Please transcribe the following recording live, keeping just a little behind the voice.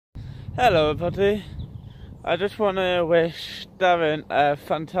Hello everybody, I just want to wish Darren a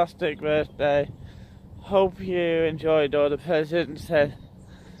fantastic birthday. Hope you enjoyed all the presents and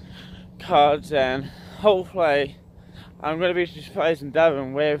cards, and hopefully I'm going to be surprising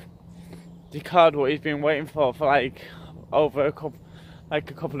Darren with the card what he's been waiting for like over a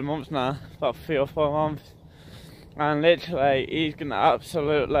couple of months now, about 3 or 4 months, and literally he's going to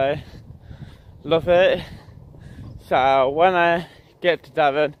absolutely love it. So when I get to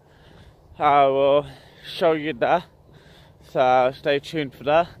Darren, I will show you that, so stay tuned for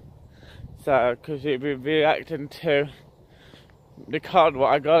that. So, because he'll be reacting to the card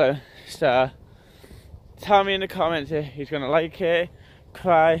what I got him. So, tell me in the comments if he's gonna like it,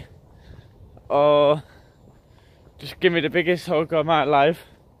 cry, or just give me the biggest hug of my life.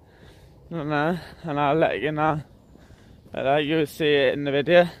 And I'll let you know. You'll see it in the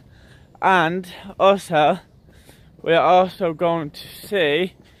video. And also, we're also going to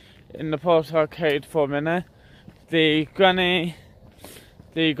see in the Pulse Arcade for a minute the granny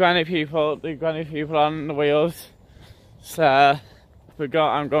people on the wheels. So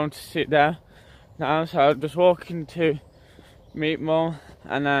I'm going to sit there now, so I'm just walking to meet Mum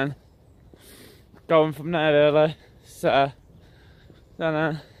and then going from there really. So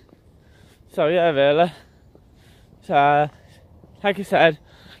yeah, really. So like I said,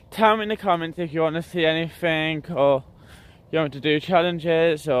 tell me in the comments if you want to see anything, or you want me to do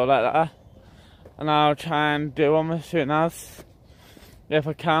challenges or like that, and I'll try and do them as soon as, if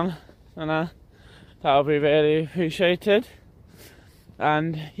I can, and that'll be really appreciated.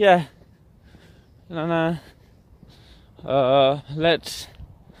 And yeah, and let's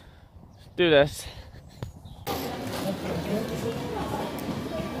do this.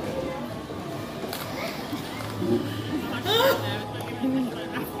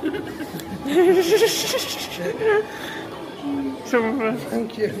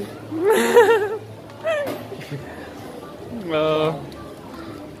 Thank you. Well,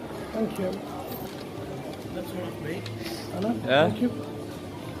 thank you. That's one of me. Anna, yeah. Thank you.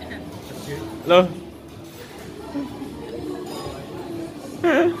 Hello.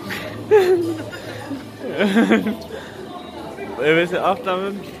 Who is it off,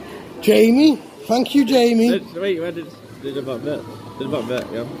 Darren? Jamie. Thank you, Jamie. Wait, where did about that? Did about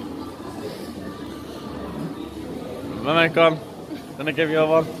that, yeah. Mummy, come on. Gonna give you a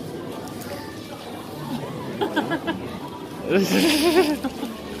one.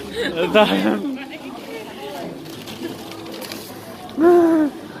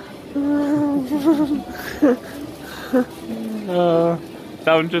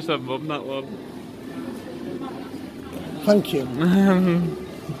 That one's just a mum, that one. Thank you.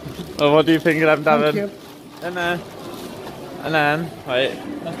 Well, what do you think of them, Darren? Thank you. And then, wait.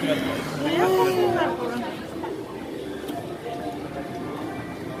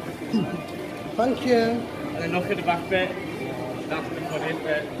 Thank you. And then look at the back bit. That's the funniest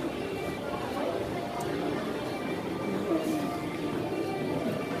bit.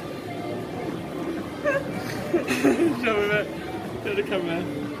 Show me it. Show the camera.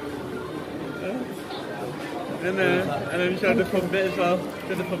 And then show the front bit as well.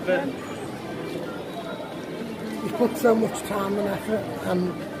 Show the front bit. You've put so much time and effort,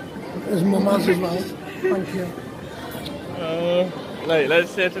 and as Mum has as well. Thank you. Right, let's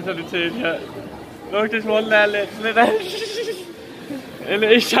see if it's on the two yet. Look, there's one there, literally. And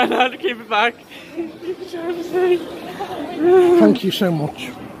he's trying hard to keep it back. He's trying to see. Thank you so much.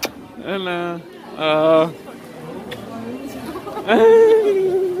 And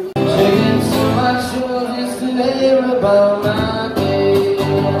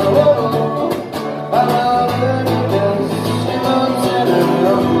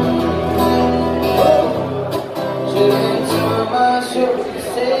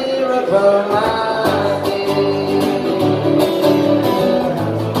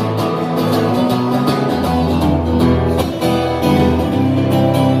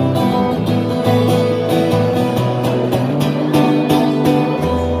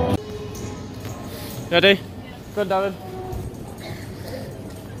ready? Go on, Darren.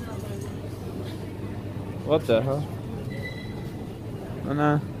 What the hell? Oh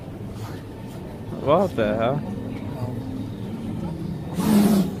no. What the hell?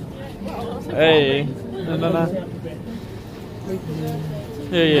 Hey. No.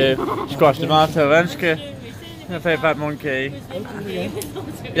 Yeah. Squash the tomato, Lenska. I play Bad Monkey.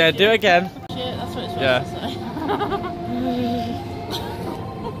 Yeah, do it again. Shit, that's what it's supposed Yeah. to say.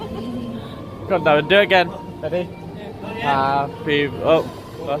 Go on, Darren, do it again. Ready?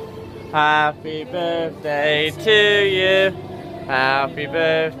 Happy birthday to you. Happy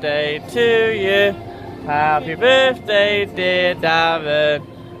birthday to you. Happy birthday, dear Darren.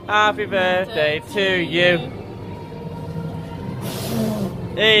 Happy birthday to you.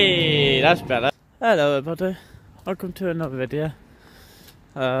 Hey, that's better. Hello everybody, welcome to another video.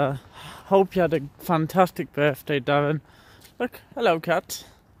 Hope you had a fantastic birthday, Darren. Look, hello cat.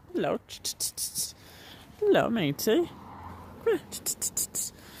 Hello. Hello matey. Look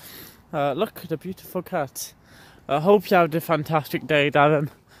at the beautiful cat. Hope you had a fantastic day,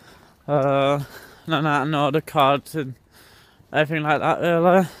 Darren. And all the cards and everything like that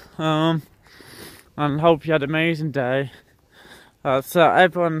earlier. And hope you had an amazing day. So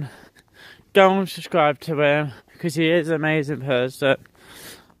everyone, go and subscribe to him because he is an amazing person.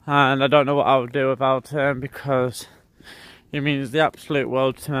 And I don't know what I would do without him because he means the absolute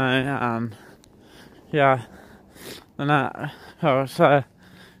world to me. And yeah, and so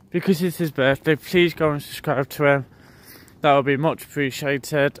because it's his birthday, please go and subscribe to him. That would be much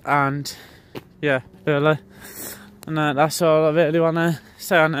appreciated. And yeah, really. And that's all I really want to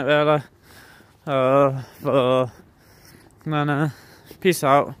say on it, really. Peace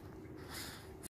out.